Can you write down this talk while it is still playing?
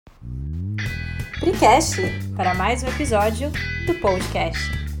Nutricast, para mais um episódio do podcast.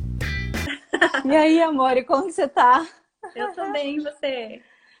 E aí, amor, como que você tá? Eu tô bem, e você?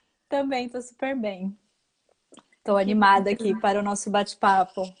 Também, tô super bem. Tô Que bom, animada aqui para o nosso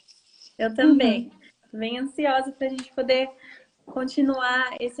bate-papo. eu também. Tô bem ansiosa para a gente poder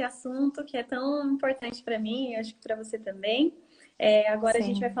continuar esse assunto que é tão importante para mim, e acho que para você também. Agora a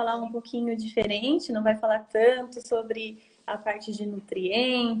gente vai Sim. falar um pouquinho diferente, não vai falar tanto sobre a parte de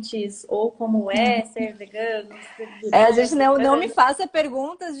nutrientes ou como é ser vegano, A virar gente não me vegano. faça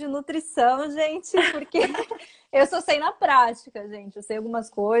perguntas de nutrição, gente, porque eu só sei na prática, gente. Eu sei algumas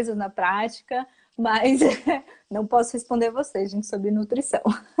coisas na prática, mas não posso responder vocês, gente, sobre nutrição.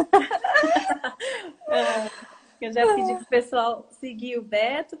 Eu já pedi para o pessoal seguir o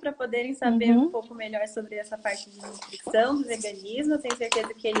Beto para poderem saber um Uhum. pouco melhor sobre essa parte de nutrição, do veganismo. Eu tenho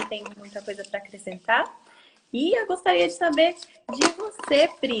certeza que ele tem muita coisa para acrescentar. E eu gostaria de saber de você,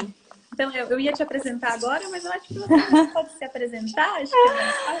 Pri. Então, eu ia te apresentar agora, mas eu acho que você mesmo pode se apresentar, acho que é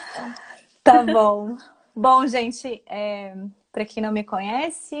mais fácil. Tá bom. Bom, gente, para quem não me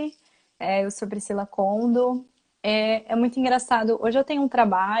conhece, eu sou Priscila Condo. É muito engraçado. Hoje eu tenho um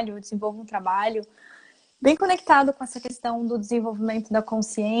trabalho, eu desenvolvo um trabalho bem conectado com essa questão do desenvolvimento da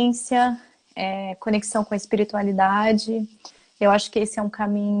consciência, conexão com a espiritualidade. Eu acho que esse é um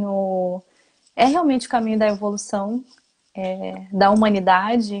caminho, é realmente o caminho da evolução, da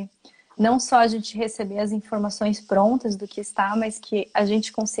humanidade. Não só a gente receber as informações prontas do que está, mas que a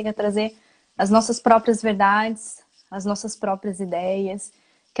gente consiga trazer as nossas próprias verdades, as nossas próprias ideias,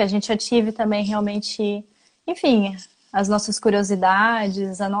 que a gente ative também realmente, enfim, as nossas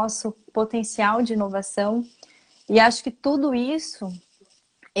curiosidades, o nosso potencial de inovação. E acho que tudo isso,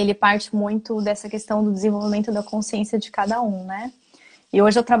 ele parte muito dessa questão do desenvolvimento da consciência de cada um, né? E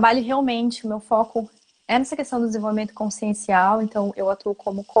hoje eu trabalho realmente, o meu foco é nessa questão do desenvolvimento consciencial, então eu atuo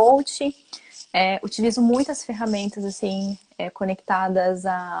como coach, utilizo muitas ferramentas assim conectadas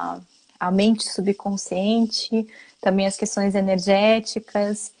à mente subconsciente, também as questões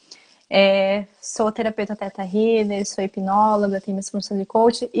energéticas. Sou terapeuta Theta Healer, sou hipnóloga, tenho minhas formações de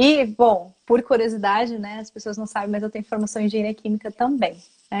coach e, bom, por curiosidade, né, as pessoas não sabem, mas eu tenho formação em engenharia química também,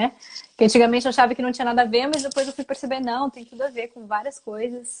 né? Que antigamente eu achava que não tinha nada a ver, mas depois eu fui perceber, não, tem tudo a ver com várias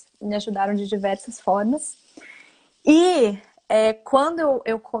coisas, me ajudaram de diversas formas. E quando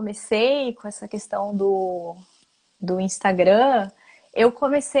eu comecei com essa questão do Instagram, eu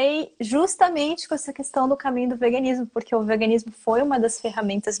comecei justamente com essa questão do caminho do veganismo, porque o veganismo foi uma das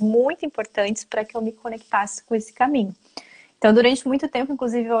ferramentas muito importantes para que eu me conectasse com esse caminho. Então, durante muito tempo,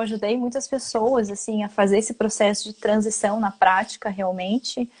 inclusive, eu ajudei muitas pessoas assim a fazer esse processo de transição na prática,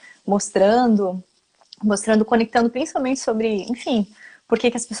 realmente, mostrando, conectando principalmente sobre, enfim, por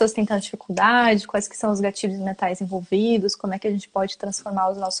que as pessoas têm tanta dificuldade, quais que são os gatilhos mentais envolvidos, como é que a gente pode transformar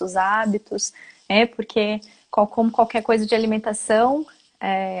os nossos hábitos, porque como qualquer coisa de alimentação,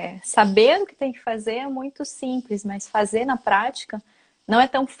 saber o que tem que fazer é muito simples, mas fazer na prática não é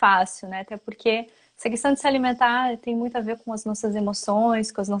tão fácil, né? Até porque essa questão de se alimentar tem muito a ver com as nossas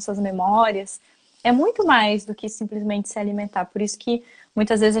emoções, com as nossas memórias. É muito mais do que simplesmente se alimentar. Por isso que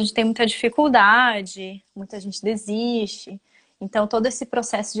muitas vezes a gente tem muita dificuldade, muita gente desiste. Então, todo esse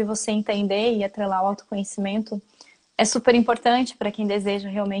processo de você entender e atrelar o autoconhecimento é super importante para quem deseja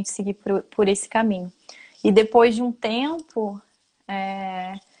realmente seguir por esse caminho. E depois de um tempo,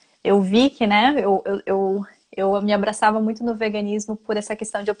 eu vi que, né, eu me abraçava muito no veganismo por essa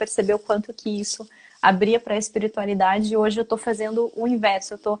questão de eu perceber o quanto que isso abria para a espiritualidade, e hoje eu estou fazendo o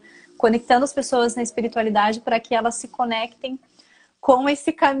inverso, eu estou conectando as pessoas na espiritualidade para que elas se conectem com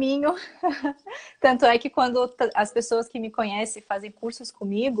esse caminho. Tanto é que quando as pessoas que me conhecem fazem cursos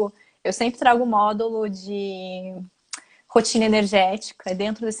comigo, eu sempre trago um módulo de rotina energética. E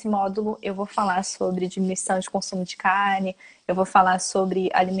dentro desse módulo eu vou falar sobre diminuição de consumo de carne, eu vou falar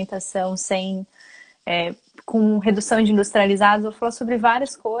sobre alimentação com redução de industrializados, eu vou falar sobre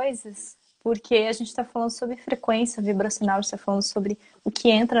várias coisas, porque a gente está falando sobre frequência vibracional, a gente está falando sobre o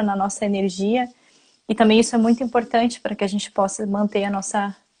que entra na nossa energia, e também isso é muito importante para que a gente possa manter a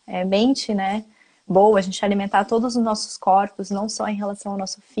nossa mente, né, boa, a gente alimentar todos os nossos corpos, não só em relação ao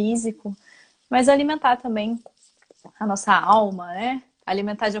nosso físico, mas alimentar também a nossa alma, né?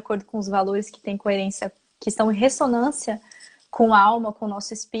 Alimentar de acordo com os valores que têm coerência, que estão em ressonância com a alma, com o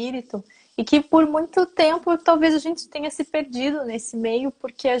nosso espírito, e que por muito tempo talvez a gente tenha se perdido nesse meio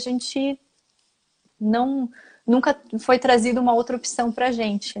porque a gente não nunca foi trazido uma outra opção pra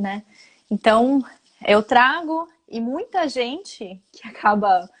gente, né? Então, eu trago e muita gente que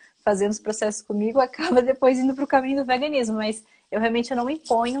acaba fazendo os processos comigo acaba depois indo para o caminho do veganismo, mas eu realmente não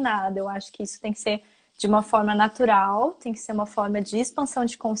imponho nada. Eu acho que isso tem que ser de uma forma natural, tem que ser uma forma de expansão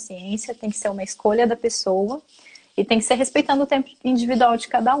de consciência, tem que ser uma escolha da pessoa e tem que ser respeitando o tempo individual de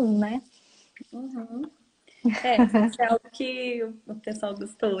cada um, né? Uhum. Isso é algo que o pessoal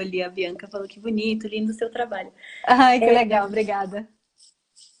gostou ali. A Bianca falou que bonito, lindo o seu trabalho. Ai, que legal, obrigada.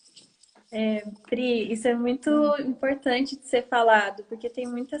 Pri, isso é muito importante de ser falado, porque tem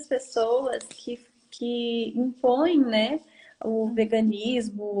muitas pessoas que impõem, né, o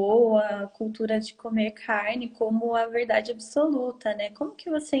veganismo ou a cultura de comer carne como a verdade absoluta, né? Como que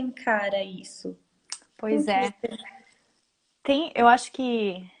você encara isso? Como Pois que é. você... Eu acho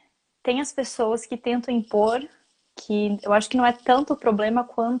que tem as pessoas que tentam impor, que eu acho que não é tanto o problema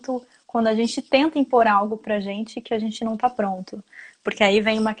quanto quando a gente tenta impor algo pra gente que a gente não tá pronto. Porque aí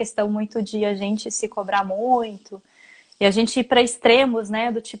vem uma questão muito de a gente se cobrar muito e a gente ir para extremos,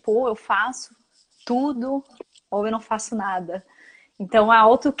 né? Do tipo, ou eu faço tudo ou eu não faço nada. Então a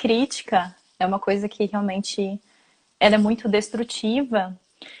autocrítica é uma coisa que realmente ela é muito destrutiva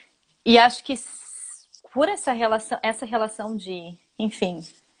e acho que por essa relação de, enfim,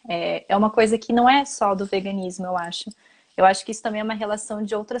 é uma coisa que não é só do veganismo, eu acho. Eu acho que isso também é uma relação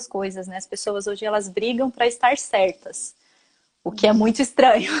de outras coisas, né? As pessoas hoje elas brigam para estar certas, o que é muito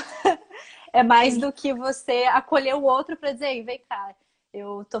estranho. É mais do que você acolher o outro para dizer, "Ei, vem cá,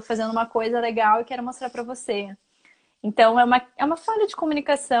 eu tô fazendo uma coisa legal e quero mostrar para você." Então é uma falha de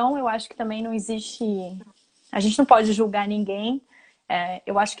comunicação, eu acho que também não existe. A gente não pode julgar ninguém.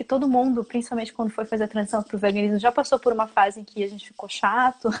 Eu acho que todo mundo, principalmente quando foi fazer a transição para o veganismo, já passou por uma fase em que a gente ficou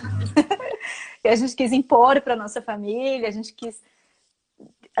chato, e a gente quis impor para nossa família, a gente quis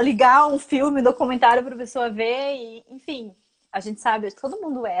ligar um filme, um documentário para a pessoa ver, e, enfim, a gente sabe, todo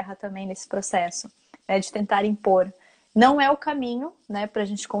mundo erra também nesse processo, né, de tentar impor. Não é o caminho, né, para a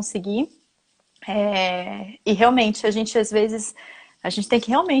gente conseguir. E realmente, a gente às vezes, a gente tem que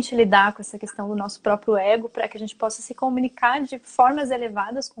realmente lidar com essa questão do nosso próprio ego para que a gente possa se comunicar de formas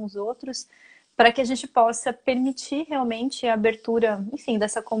elevadas com os outros, para que a gente possa permitir realmente a abertura, enfim,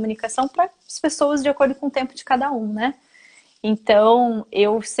 dessa comunicação para as pessoas de acordo com o tempo de cada um, né? Então,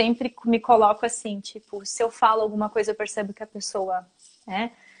 eu sempre me coloco assim, tipo, se eu falo alguma coisa, eu percebo que a pessoa,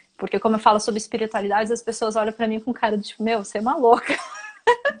 né? Porque como eu falo sobre espiritualidade, as pessoas olham para mim com cara de tipo, meu, você é uma louca.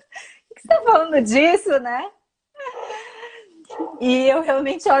 Por que você tá falando disso, né? E eu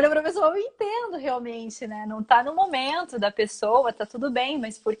realmente olho para a pessoa e entendo realmente, né? Não tá no momento da pessoa, tá tudo bem,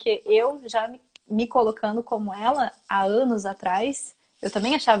 mas porque eu já me colocando como ela há anos atrás, eu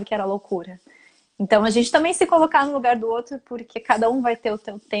também achava que era loucura. Então a gente também se colocar no lugar do outro, porque cada um vai ter o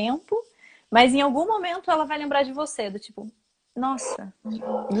seu tempo, mas em algum momento ela vai lembrar de você, do tipo, nossa,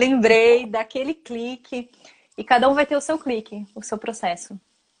 lembrei daquele clique, e cada um vai ter o seu clique, o seu processo.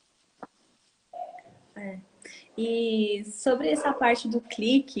 E sobre essa parte do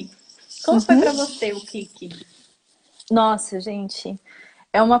clique, como foi para Uhum. você o clique? Nossa, gente,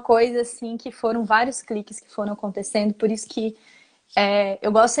 é uma coisa assim que foram vários cliques que foram acontecendo, por isso que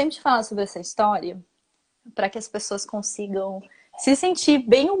eu gosto sempre de falar sobre essa história, para que as pessoas consigam se sentir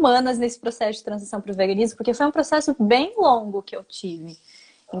bem humanas nesse processo de transição para o veganismo, porque foi um processo bem longo que eu tive.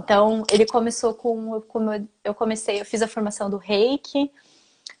 Então, ele começou como eu comecei, eu fiz a formação do Reiki,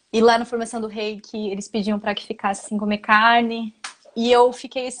 e lá na formação do Reiki eles pediam para que ficasse sem comer carne, e eu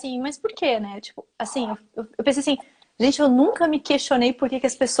fiquei assim, mas por quê, né? Tipo, assim, eu pensei assim, gente, eu nunca me questionei por que, que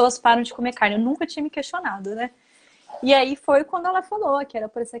as pessoas param de comer carne, eu nunca tinha me questionado, né? E aí foi quando ela falou que era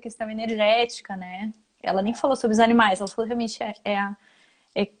por essa questão energética, né? Ela nem falou sobre os animais, ela falou realmente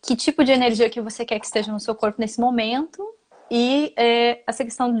que tipo de energia que você quer que esteja no seu corpo nesse momento e essa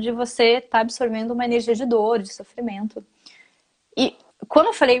questão de você estar absorvendo uma energia de dor, de sofrimento. E quando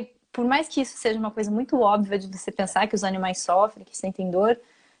eu falei, por mais que isso seja uma coisa muito óbvia de você pensar que os animais sofrem, que sentem dor,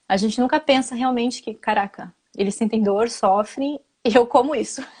 a gente nunca pensa realmente que, caraca, eles sentem dor, sofrem e eu como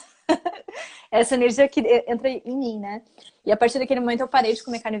isso. Essa energia que entra em mim, né? E a partir daquele momento eu parei de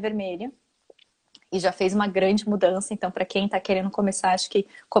comer carne vermelha e já fez uma grande mudança. Então, para quem está querendo começar, acho que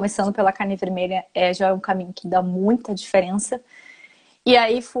começando pela carne vermelha já é um caminho que dá muita diferença. E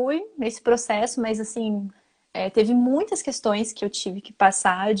aí fui nesse processo, mas assim, teve muitas questões que eu tive que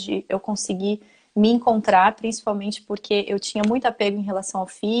passar de eu conseguir me encontrar, principalmente porque eu tinha muito apego em relação ao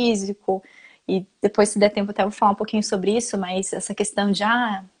físico. E depois, se der tempo, até vou falar um pouquinho sobre isso, mas essa questão de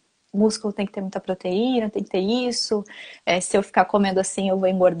músculo tem que ter muita proteína, tem que ter isso. Se eu ficar comendo assim, eu vou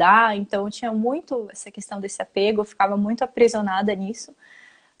engordar. Então, eu tinha muito essa questão desse apego, eu ficava muito aprisionada nisso.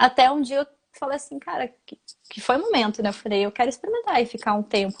 Até um dia eu falei assim, cara, que foi o momento, né? Eu falei, eu quero experimentar e ficar um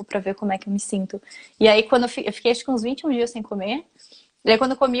tempo pra ver como é que eu me sinto. E aí, quando eu fiquei acho que uns 21 dias sem comer, E aí,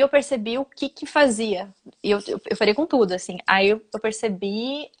 quando eu comi, eu percebi o que que fazia. E eu faria com tudo, assim. Aí eu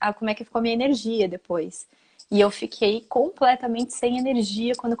percebi como é que ficou a minha energia depois. E eu fiquei completamente sem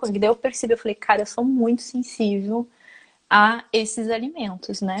energia quando eu comi. Daí eu percebi, eu falei, cara, eu sou muito sensível a esses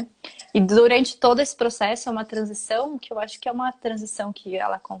alimentos, né? E durante todo esse processo é uma transição que eu acho que é uma transição que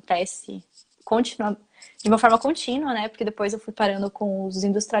ela acontece continua, de uma forma contínua, né? Porque depois eu fui parando com os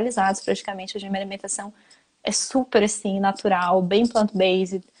industrializados, praticamente. Hoje a minha alimentação é super assim, natural, bem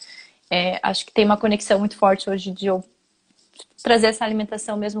plant-based. Acho que tem uma conexão muito forte hoje de eu trazer essa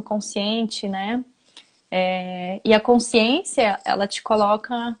alimentação mesmo consciente, né? E a consciência, ela te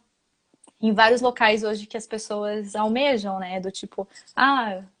coloca em vários locais hoje que as pessoas almejam, né? Do tipo,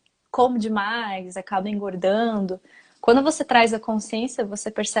 como demais, acaba engordando. Quando você traz a consciência, você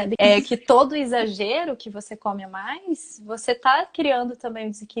percebe que todo exagero que você come a mais, você está criando também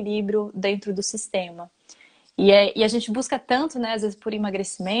um desequilíbrio dentro do sistema. E a gente busca tanto, né, às vezes por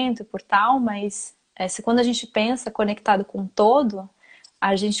emagrecimento, por tal, mas se quando a gente pensa conectado com o todo,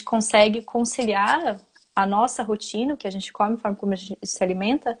 a gente consegue conciliar a nossa rotina, o que a gente come, a forma como a gente se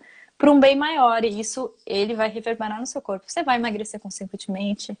alimenta, para um bem maior. E isso, ele vai reverberar no seu corpo. Você vai emagrecer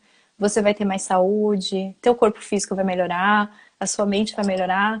consequentemente, você vai ter mais saúde, teu corpo físico vai melhorar, a sua mente vai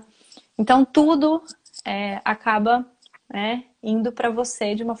melhorar. Então, tudo acaba, né, indo para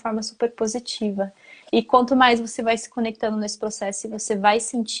você de uma forma super positiva. E quanto mais você vai se conectando nesse processo e você vai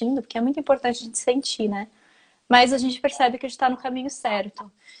sentindo, porque é muito importante a gente sentir, né? Mas a gente percebe que a gente está no caminho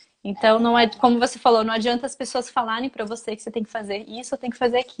certo. Então, não é, como você falou, não adianta as pessoas falarem para você que você tem que fazer isso ou tem que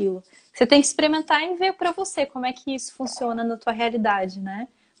fazer aquilo. Você tem que experimentar e ver para você como é que isso funciona na tua realidade, né?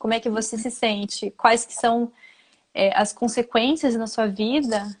 Como é que você se sente, quais que são as consequências na sua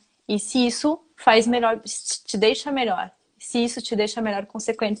vida e se isso faz melhor, te deixa melhor. Se isso te deixa melhor,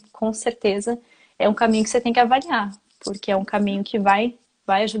 com certeza é um caminho que você tem que avaliar, porque é um caminho que vai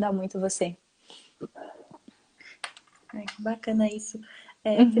ajudar muito você. Ai, que bacana isso.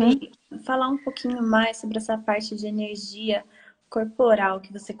 Uhum. Pri, falar um pouquinho mais sobre essa parte de energia corporal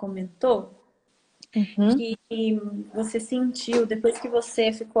que você comentou, Uhum. que você sentiu depois que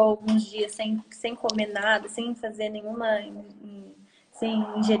você ficou alguns dias sem comer nada, sem fazer nenhuma, sem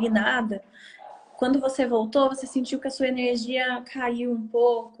ingerir nada. Quando você voltou, você sentiu que a sua energia caiu um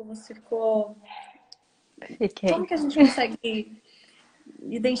pouco, você ficou. Como Fiquei. que a gente consegue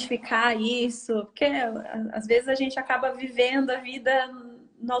identificar isso? Porque às vezes a gente acaba vivendo a vida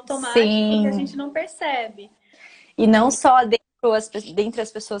no automático e a gente Sim. não percebe. E não só dentre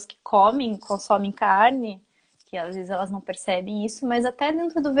as pessoas que consomem carne, que às vezes elas não percebem isso, mas até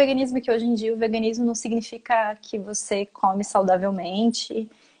dentro do veganismo, que hoje em dia o veganismo não significa que você come saudavelmente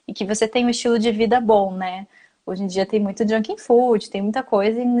e que você tem um estilo de vida bom, né? Hoje em dia tem muito junk food, tem muita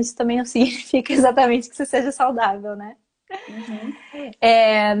coisa, e isso também não significa exatamente que você seja saudável, né? Uhum.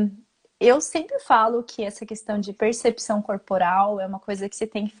 É, eu sempre falo que essa questão de percepção corporal é uma coisa que você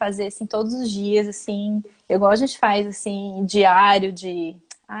tem que fazer assim todos os dias, assim, igual a gente faz assim, diário de,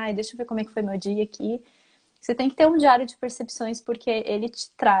 deixa eu ver como é que foi meu dia aqui. Você tem que ter um diário de percepções porque ele te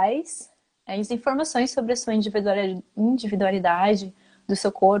traz as informações sobre a sua individualidade do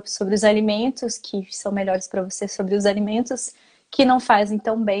seu corpo, sobre os alimentos que são melhores para você, sobre os alimentos que não fazem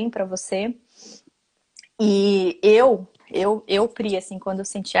tão bem para você. E Pri, assim, quando eu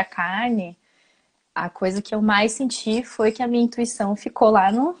senti a carne, a coisa que eu mais senti foi que a minha intuição ficou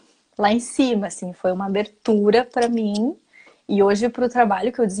lá em cima, assim, foi uma abertura para mim. E hoje, para o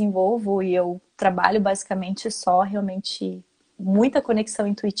trabalho que eu desenvolvo, e eu trabalho basicamente só realmente muita conexão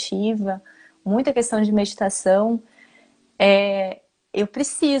intuitiva, muita questão de meditação, eu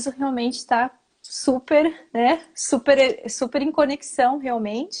preciso realmente estar super, né, super em conexão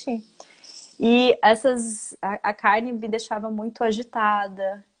realmente. E a carne me deixava muito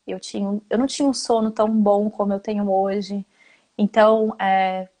agitada. Eu não tinha um sono tão bom como eu tenho hoje. Então,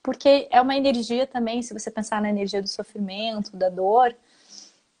 porque é uma energia também, se você pensar na energia do sofrimento, da dor,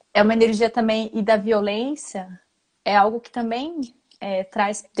 é uma energia também, e da violência, é algo que também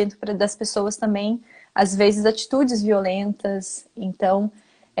traz dentro das pessoas também, às vezes, atitudes violentas. Então,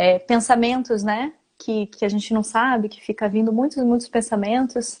 pensamentos, né? Que a gente não sabe, que fica vindo muitos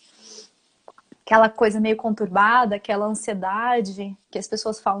pensamentos, aquela coisa meio conturbada, aquela ansiedade que as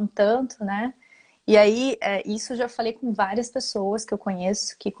pessoas falam tanto, né? E aí, isso eu já falei com várias pessoas que eu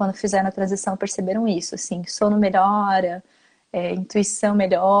conheço que quando fizeram a transição perceberam isso, assim, sono melhora, intuição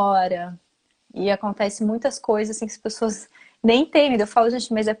melhora, e acontece muitas coisas assim que as pessoas nem entendem. Eu falo,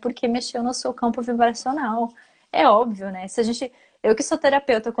 gente, mas é porque mexeu no seu campo vibracional. É óbvio, né? Se a gente, eu que sou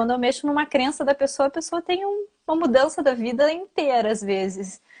terapeuta, quando eu mexo numa crença da pessoa, a pessoa tem uma mudança da vida inteira às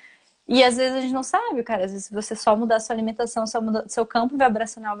vezes. E às vezes a gente não sabe, cara. Às vezes se você só mudar sua alimentação, só mudar, seu campo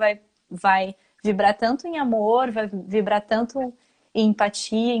vibracional vai vibrar tanto em amor, vai vibrar tanto em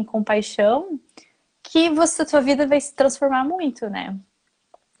empatia, em compaixão, que sua vida vai se transformar muito, né?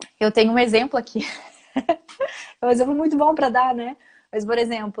 Eu tenho um exemplo aqui. É um exemplo muito bom para dar, né? Mas, por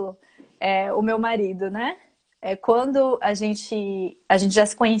exemplo, o meu marido, né? Quando a gente já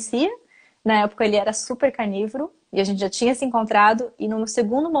se conhecia, na época ele era super carnívoro e a gente já tinha se encontrado, e no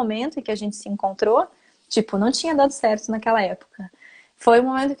segundo momento em que a gente se encontrou, tipo, não tinha dado certo naquela época. Foi o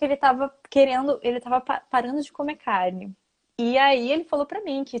momento que ele tava querendo, ele tava parando de comer carne. E aí ele falou pra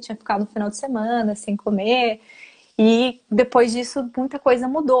mim que tinha ficado no final de semana sem comer, e depois disso muita coisa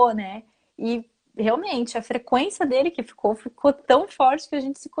mudou, né? E realmente a frequência dele que ficou tão forte que a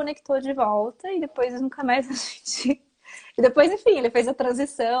gente se conectou de volta e depois nunca mais a gente. E depois, enfim, ele fez a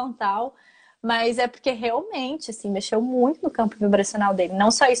transição e tal. Mas é porque realmente, assim, mexeu muito no campo vibracional dele. Não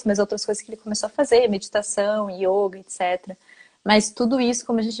só isso, mas outras coisas que ele começou a fazer, meditação, yoga, etc. Mas tudo isso,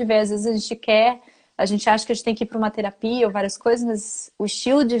 como a gente vê, às vezes a gente acha que a gente tem que ir para uma terapia ou várias coisas, mas o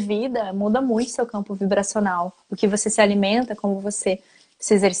estilo de vida muda muito seu campo vibracional. O que você se alimenta, como você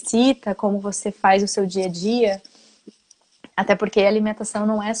se exercita, como você faz o seu dia a dia. Até porque a alimentação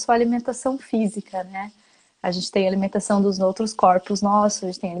não é só alimentação física, né? A gente tem a alimentação dos outros corpos nossos, a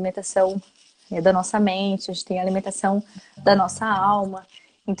gente tem a alimentação da nossa mente, a gente tem a alimentação da nossa alma.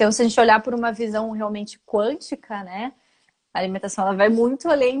 Então, se a gente olhar por uma visão realmente quântica, né? A alimentação ela vai muito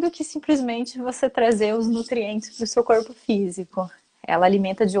além do que simplesmente você trazer os nutrientes para o seu corpo físico. Ela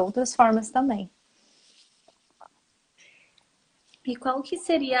alimenta de outras formas também. E qual que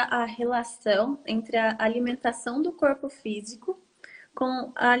seria a relação entre a alimentação do corpo físico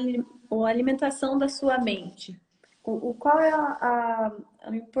com a alimentação da sua mente? Qual é a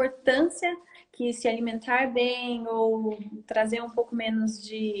importância que se alimentar bem ou trazer um pouco menos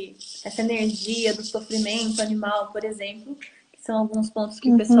de essa energia do sofrimento animal, por exemplo, que são alguns pontos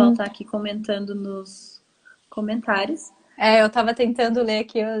que o pessoal está aqui comentando nos comentários. Eu tava tentando ler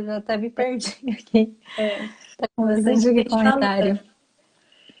aqui, eu já até me perdi aqui. Tá com Bastante bastante gente comentário. falando.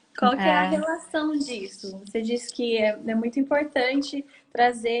 Qual que é a relação disso? Você disse que é muito importante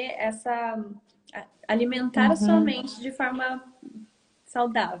trazer alimentar a sua mente de forma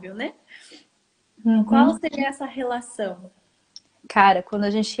saudável, né? Qual seria essa relação? Cara, quando a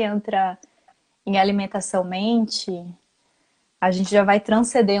gente entra em alimentação mente, a gente já vai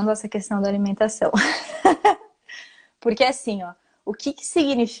transcendendo essa questão da alimentação. Porque assim, ó, o que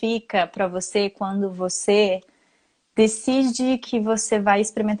significa para você quando você decide que você vai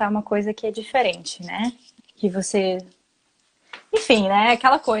experimentar uma coisa que é diferente, né? Que você, enfim, né?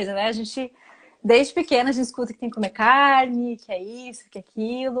 Aquela coisa, né? A gente desde pequena a gente escuta que tem que comer carne, que é isso, que é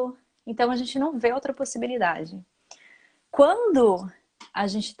aquilo. Então a gente não vê outra possibilidade. Quando a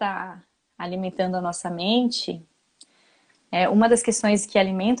gente está alimentando a nossa mente, uma das questões que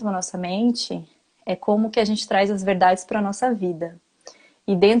alimentam a nossa mente é como que a gente traz as verdades para a nossa vida.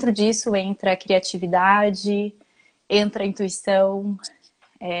 E dentro disso entra a criatividade, entra a intuição,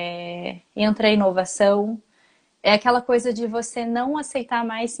 entra a inovação. É aquela coisa de você não aceitar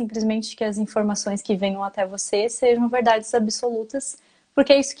mais simplesmente que as informações que venham até você sejam verdades absolutas,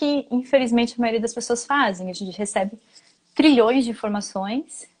 porque é isso que, infelizmente, a maioria das pessoas fazem. A gente recebe trilhões de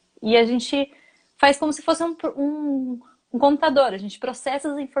informações e a gente faz como se fosse um computador. A gente processa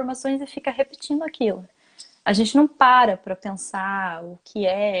as informações e fica repetindo aquilo. A gente não para pensar o que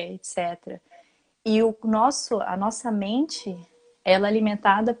é, etc. E a nossa mente, ela é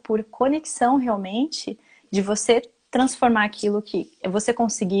alimentada por conexão realmente de você transformar aquilo que é você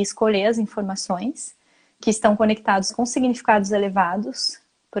conseguir escolher as informações que estão conectados com significados elevados,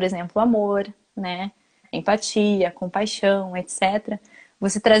 por exemplo, amor, né? Empatia, compaixão, etc.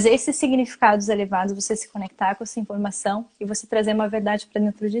 Você trazer esses significados elevados, você se conectar com essa informação e você trazer uma verdade para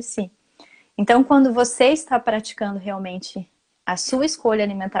dentro de si. Então, quando você está praticando realmente a sua escolha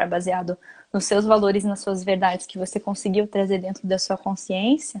alimentar baseado nos seus valores e nas suas verdades que você conseguiu trazer dentro da sua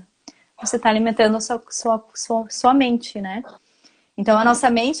consciência, você está alimentando a sua mente, né? Então, a nossa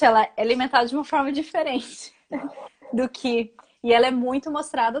mente, ela é alimentada de uma forma diferente do que... E ela é muito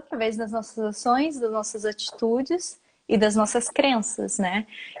mostrada através das nossas ações, das nossas atitudes e das nossas crenças, né?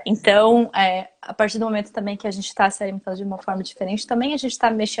 Então, a partir do momento também que a gente está se alimentando de uma forma diferente, também a gente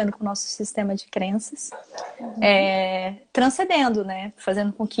está mexendo com o nosso sistema de crenças, transcendendo, né?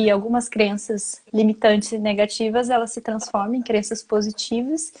 Fazendo com que algumas crenças limitantes e negativas, elas se transformem em crenças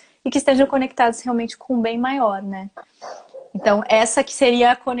positivas e que estejam conectadas realmente com um bem maior, né? Então, essa que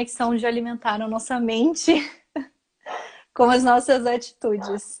seria a conexão de alimentar a nossa mente com as nossas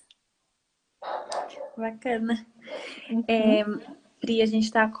atitudes. Bacana. Pri, a gente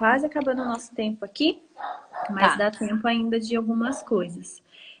está quase acabando o nosso tempo aqui, mas Tá. dá tempo ainda de algumas coisas.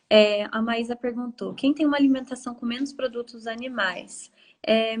 A Maísa perguntou: quem tem uma alimentação com menos produtos animais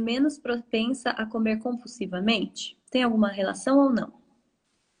é menos propensa a comer compulsivamente? Tem alguma relação ou não?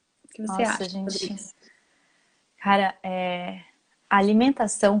 O que você Nossa, acha sobre gente. isso? Cara, a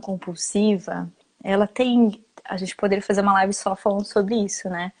alimentação compulsiva, ela tem. A gente poderia fazer uma live só falando sobre isso,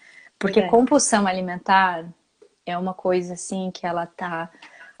 né? Porque Verdade. compulsão alimentar é uma coisa assim que ela tá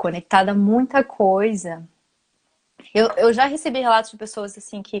conectada a muita coisa. Eu já recebi relatos de pessoas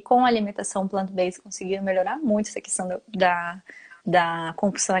assim que com a alimentação plant-based conseguiram melhorar muito essa questão da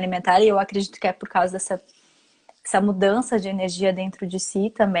compulsão alimentar, e eu acredito que é por causa essa mudança de energia dentro de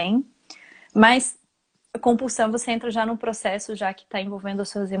si também. Mas compulsão, você entra já num processo já que está envolvendo as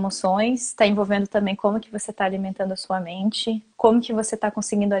suas emoções, está envolvendo também como que você está alimentando a sua mente, como que você está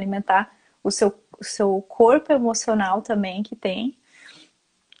conseguindo alimentar o seu corpo emocional também que tem.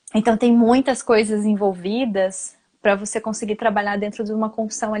 Então tem muitas coisas envolvidas para você conseguir trabalhar dentro de uma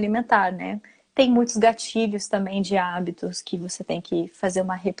compulsão alimentar, né? Tem muitos gatilhos também de hábitos que você tem que fazer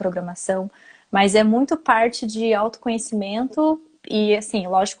uma reprogramação, mas é muito parte de autoconhecimento e, assim,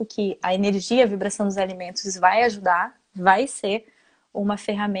 lógico que a energia, a vibração dos alimentos vai ajudar, vai ser uma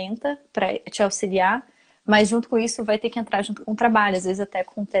ferramenta para te auxiliar, mas junto com isso vai ter que entrar junto com o trabalho, às vezes até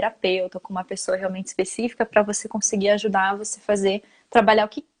com um terapeuta, com uma pessoa realmente específica para você conseguir ajudar você a fazer, trabalhar o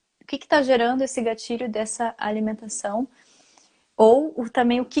que está gerando esse gatilho dessa alimentação ou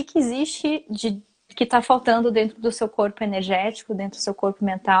também o que existe de que está faltando dentro do seu corpo energético, dentro do seu corpo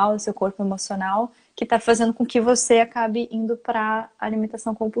mental, do seu corpo emocional, que está fazendo com que você acabe indo para a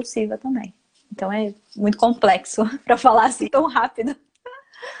alimentação compulsiva também. Então é muito complexo para falar assim tão rápido.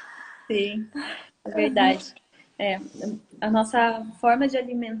 Sim, é verdade. É, a nossa forma de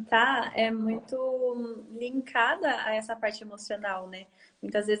alimentar é muito linkada a essa parte emocional, né?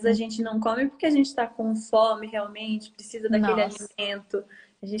 Muitas vezes a gente não come porque a gente está com fome realmente, precisa daquele Nossa. alimento.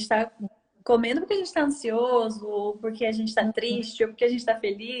 A gente está comendo porque a gente está ansioso, ou porque a gente está triste, ou porque a gente está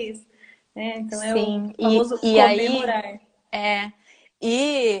feliz, né? Então é o Sim, famoso e aí comemorar. é.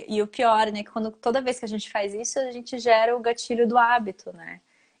 E o pior, né, que toda vez que a gente faz isso, a gente gera o gatilho do hábito, né?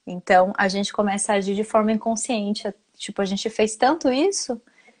 Então a gente começa a agir de forma inconsciente. Tipo, a gente fez tanto isso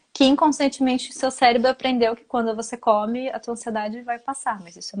que inconscientemente seu cérebro aprendeu que quando você come, a tua ansiedade vai passar,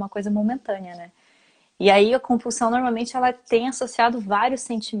 mas isso é uma coisa momentânea, né? E aí a compulsão normalmente ela tem associado vários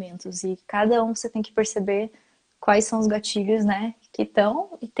sentimentos e cada um você tem que perceber quais são os gatilhos, né, que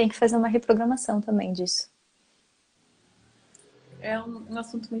estão e tem que fazer uma reprogramação também disso. É um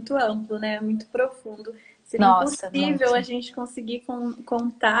assunto muito amplo, né? Muito profundo. Seria Nossa, impossível a muito. gente conseguir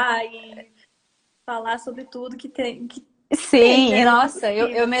contar e falar sobre tudo que tem, Sim, e né? Não é nossa, eu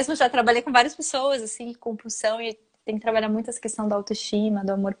possível. mesmo já trabalhei com várias pessoas, assim, com compulsão e tem que trabalhar muito essa questão da autoestima,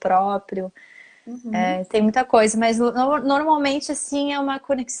 do amor próprio, Uhum. tem muita coisa, mas normalmente, assim, é uma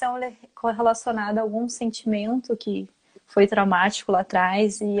conexão correlacionada a algum sentimento que foi traumático lá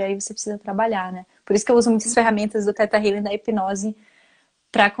atrás e aí você precisa trabalhar, né? Por isso que eu uso muitas ferramentas do Theta Healing, da hipnose,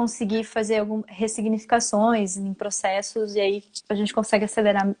 para conseguir fazer algumas ressignificações em processos e aí a gente consegue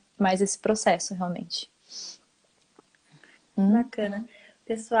acelerar mais esse processo, realmente. Bacana.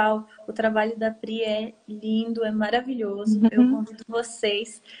 Pessoal, o trabalho da Pri é lindo, é maravilhoso. Eu convido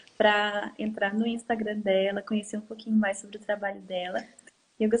vocês para entrar no Instagram dela, conhecer um pouquinho mais sobre o trabalho dela.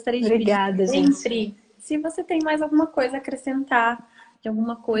 E eu gostaria de pedir Obrigada, também, gente. Pri, se você tem mais alguma coisa a acrescentar, de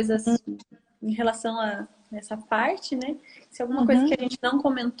alguma coisa em relação a essa parte, né? Se alguma coisa que a gente não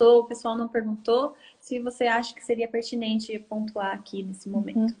comentou, o pessoal não perguntou, se você acha que seria pertinente pontuar aqui nesse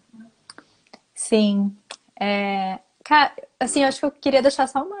momento. Sim. Assim, eu acho que eu queria deixar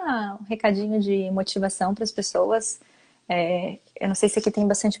só um recadinho de motivação para as pessoas. Eu não sei se aqui tem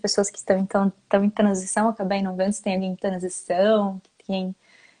bastante pessoas que estão em transição, eu acabei não vendo se tem alguém em transição, quem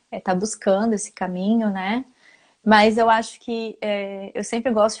está buscando esse caminho, né? Mas eu acho que eu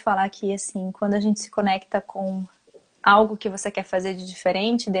sempre gosto de falar que, assim, quando a gente se conecta com algo que você quer fazer de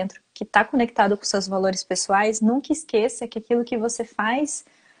diferente dentro, que está conectado com seus valores pessoais, nunca esqueça que aquilo que você faz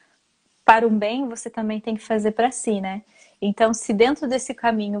para o bem, você também tem que fazer para si, né? Então, se dentro desse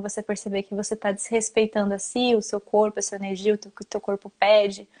caminho você perceber que você está desrespeitando a si, o seu corpo, a sua energia, o que o teu corpo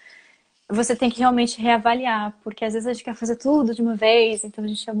pede, você tem que realmente reavaliar, porque às vezes a gente quer fazer tudo de uma vez, então a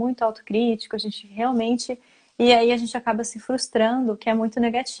gente é muito autocrítico, a gente realmente. E aí a gente acaba se frustrando, o que é muito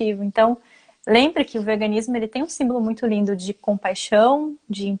negativo. Então, lembre que o veganismo ele tem um símbolo muito lindo de compaixão,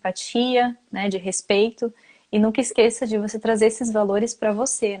 de empatia, né, de respeito. E nunca esqueça de você trazer esses valores para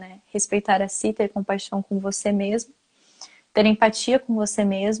você, né? Respeitar a si, ter compaixão com você mesmo, ter empatia com você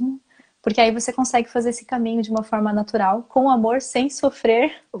mesmo, Porque aí você consegue fazer esse caminho de uma forma natural, com amor, sem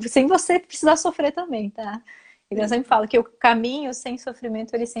sofrer, sem você precisar sofrer também, tá? Então eu sempre falo que o caminho sem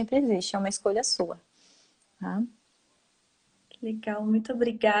sofrimento, ele sempre existe, é uma escolha sua, tá? Legal, muito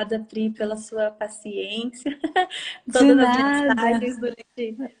obrigada, Pri, pela sua paciência, De todas as nada. mensagens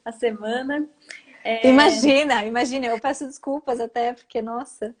durante a semana. Imagina, eu peço desculpas até, porque,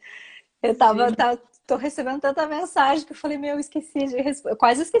 nossa, tô recebendo tanta mensagem que eu falei, meu, eu esqueci de responder. Eu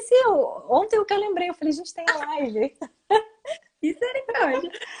quase esqueci. Ontem o que eu lembrei, eu falei, gente, tem live.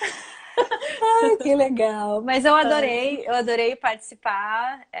 Misericórdia. Ai, que legal. Mas eu adorei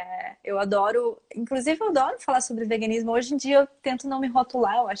participar. Eu adoro, inclusive eu adoro falar sobre veganismo. Hoje em dia eu tento não me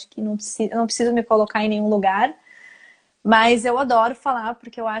rotular, eu acho que eu não preciso me colocar em nenhum lugar. Mas eu adoro falar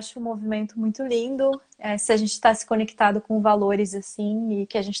porque eu acho o movimento muito lindo. Se a gente está se conectado com valores assim e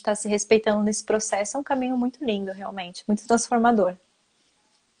que a gente está se respeitando nesse processo, é um caminho muito lindo, realmente, muito transformador.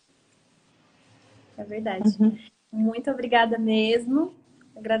 É verdade. Muito obrigada mesmo.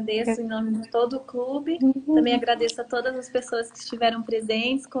 Agradeço em nome de todo o clube. Também agradeço a todas as pessoas que estiveram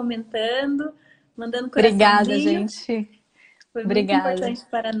presentes, comentando, mandando Obrigada, coraçãozinho. gente. Foi muito Obrigada. importante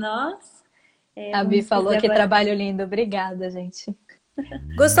para nós. A Bi Vamos falou fazer que agora. trabalho lindo. Obrigada, gente.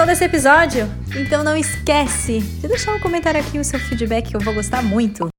 Gostou desse episódio? Então não esquece de deixar um comentário aqui o seu feedback, que eu vou gostar muito.